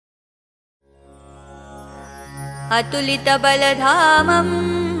अतुलितबलधामं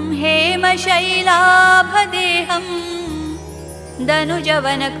हेमशैलाभदेहं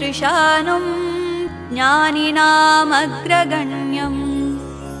दनुजवनकृशानुं ज्ञानिनामग्रगण्यं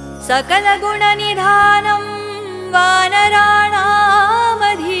सकलगुणनिधानं वानराणामधीशं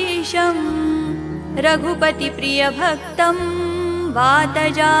रघुपतिप्रियभक्तं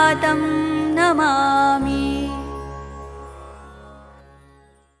वातजातं Namami.